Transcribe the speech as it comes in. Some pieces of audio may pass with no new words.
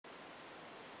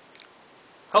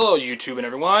Hello YouTube and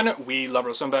everyone, we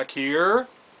love some back here.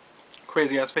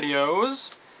 Crazy ass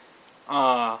videos.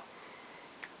 As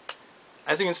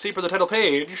you can see for the title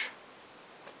page,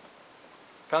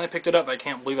 finally picked it up. I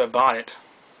can't believe I bought it.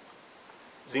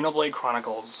 Xenoblade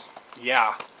Chronicles.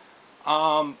 Yeah.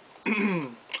 I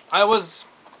was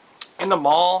in the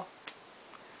mall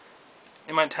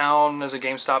in my town. There's a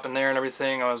GameStop in there and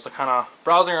everything. I was kind of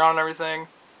browsing around and everything,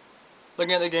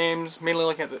 looking at the games, mainly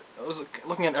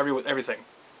looking at everything.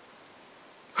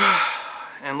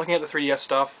 And looking at the 3DS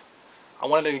stuff, I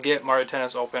wanted to get Mario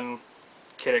Tennis Open,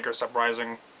 Kid Icarus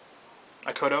Uprising.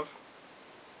 I could have,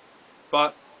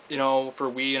 but you know, for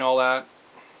Wii and all that,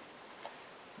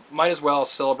 might as well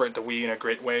celebrate the Wii in a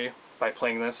great way by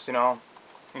playing this.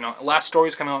 Last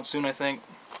Story's coming out soon, I think,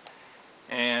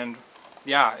 and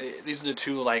yeah, these are the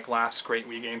two last great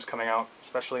Wii games coming out,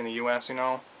 especially in the U.S.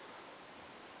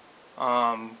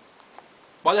 Why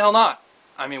the hell not?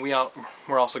 I mean,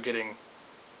 we're also getting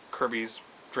Kirby's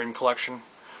Dream Collection,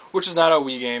 which is not a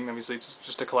Wii game. Obviously, it's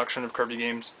just a collection of Kirby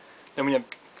games. Then we have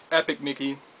Epic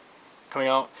Mickey coming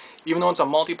out. Even though it's a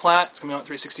multi-plat, it's coming out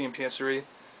 360 and PS3.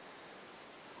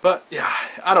 But yeah,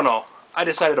 I don't know. I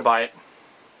decided to buy it.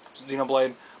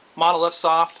 Xenoblade. Monolith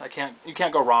Soft. You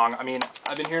can't go wrong. I mean,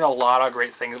 I've been hearing a lot of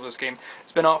great things about this game.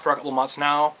 It's been out for a couple months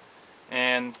now,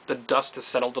 and the dust has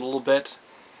settled a little bit,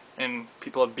 and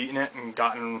people have beaten it and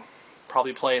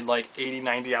probably played like 80,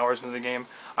 90 hours into the game.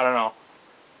 I don't know.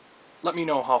 Let me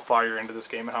know how far you're into this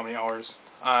game and how many hours.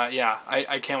 Yeah,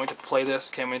 I can't wait to play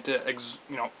this. Can't wait to,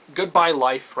 goodbye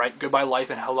life, right? Goodbye life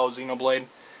and hello Xenoblade,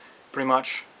 pretty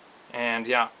much. And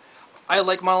yeah, I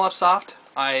like Monolith Soft.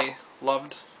 I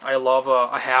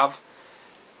have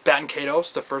Bat and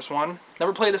Kados, the first one.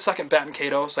 Never played the second Bat and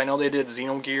Kados. I know they did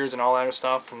Xenogears and all that other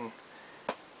stuff.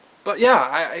 But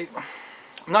yeah,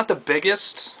 I'm not the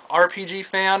biggest RPG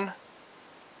fan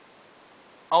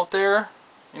out there.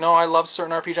 I love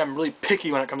certain RPGs. I'm really picky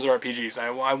when it comes to RPGs.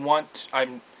 I want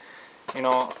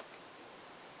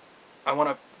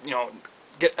to,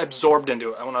 get absorbed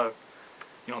into it. I want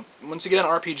to, once you get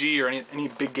an RPG or any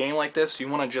big game like this, you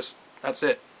want to that's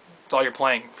it. It's all you're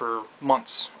playing for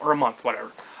months or a month,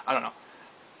 whatever. I don't know.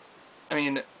 I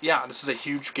mean, yeah, this is a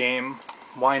huge game.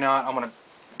 Why not?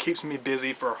 Keeps me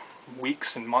busy for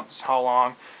weeks and months. How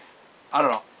long? I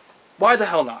don't know. Why the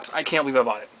hell not? I can't believe I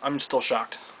bought it. I'm still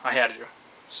shocked. I had to.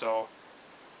 So,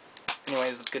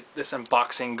 anyways, let's get this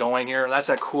unboxing going here. That's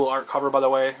a cool art cover, by the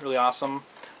way. Really awesome.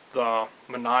 The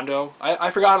Monando. I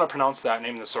forgot how to pronounce that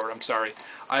name of the sword. I'm sorry.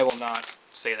 I will not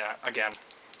say that again.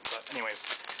 But anyways,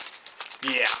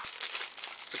 yeah.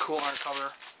 It's a cool art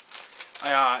cover.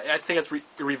 I think it's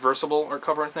reversible art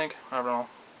cover, I think. I don't know.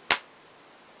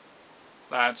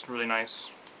 That's really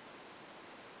nice.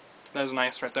 That is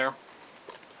nice right there.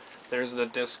 There's the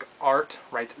disc art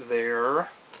right there.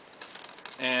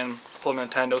 And full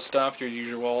Nintendo stuff, your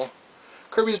usual.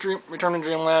 Kirby's Return to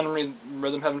Dreamland,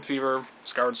 Rhythm Heaven Fever,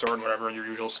 Skyward Sword, whatever, your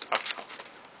usual stuff.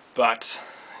 But,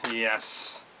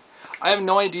 yes. I have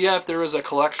no idea if there was a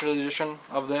collection edition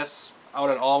of this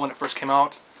out at all when it first came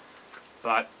out.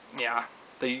 But, yeah.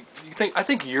 I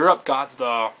think Europe got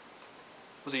was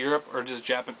it Europe or just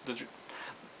Japanese?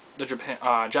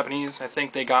 I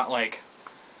think they got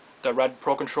the red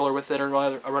Pro Controller with it or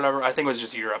whatever. I think it was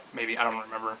just Europe, maybe. I don't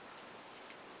remember.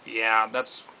 Yeah, I'm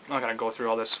not going to go through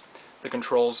all this. The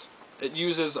controls. It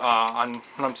uses, when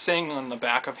I'm saying on the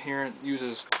back of here, it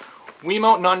uses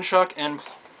Wiimote, Nunchuck, and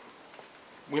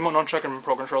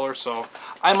Pro Controller, so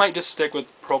I might just stick with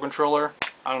Pro Controller.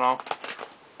 I don't know.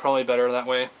 Probably better that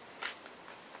way.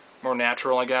 More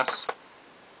natural, I guess.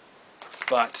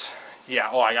 But, yeah.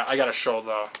 Oh, I got to show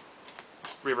the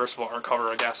reversible art cover,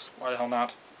 I guess. Why the hell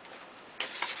not?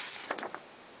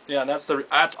 Yeah, that's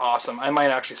awesome. I might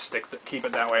actually keep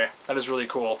it that way. That is really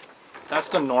cool. That's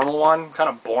the normal one, kind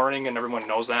of boring, and everyone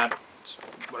knows that. It's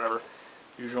whatever,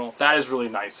 usual. That is really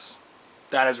nice.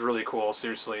 That is really cool.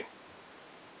 Seriously,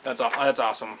 that's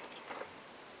awesome.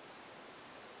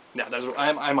 Yeah,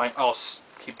 I'll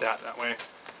keep that way.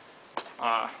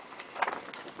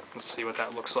 Let's see what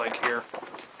that looks like here.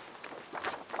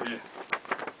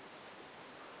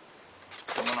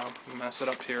 Don't want to mess it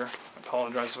up here. I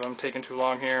apologize if I'm taking too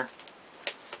long here.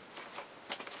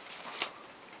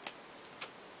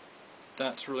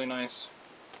 That's really nice.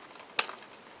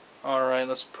 Alright,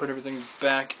 let's put everything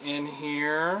back in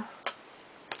here.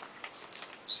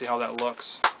 See how that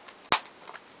looks.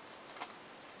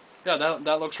 Yeah,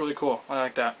 that looks really cool. I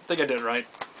like that. I think I did it right.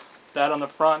 That on the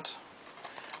front,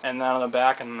 and that on the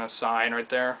back, and the side right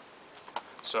there.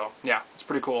 So, yeah, it's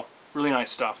pretty cool. Really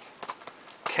nice stuff.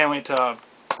 Can't wait to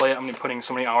play it. I'm going to be putting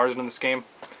so many hours into this game.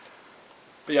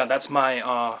 But yeah, that's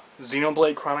my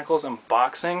Xenoblade Chronicles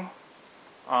unboxing.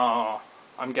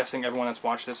 I'm guessing everyone that's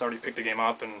watched this already picked the game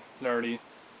up and they're already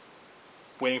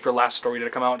waiting for the last story to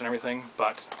come out and everything.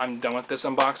 But I'm done with this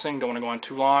unboxing. Don't want to go on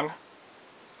too long.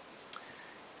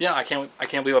 Yeah, I can't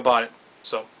believe I bought it.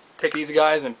 So take it easy,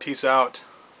 guys, and peace out.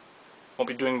 Won't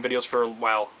be doing videos for a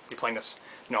while. Be playing this.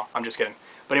 No, I'm just kidding.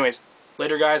 But anyways,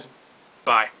 later, guys.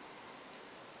 Bye.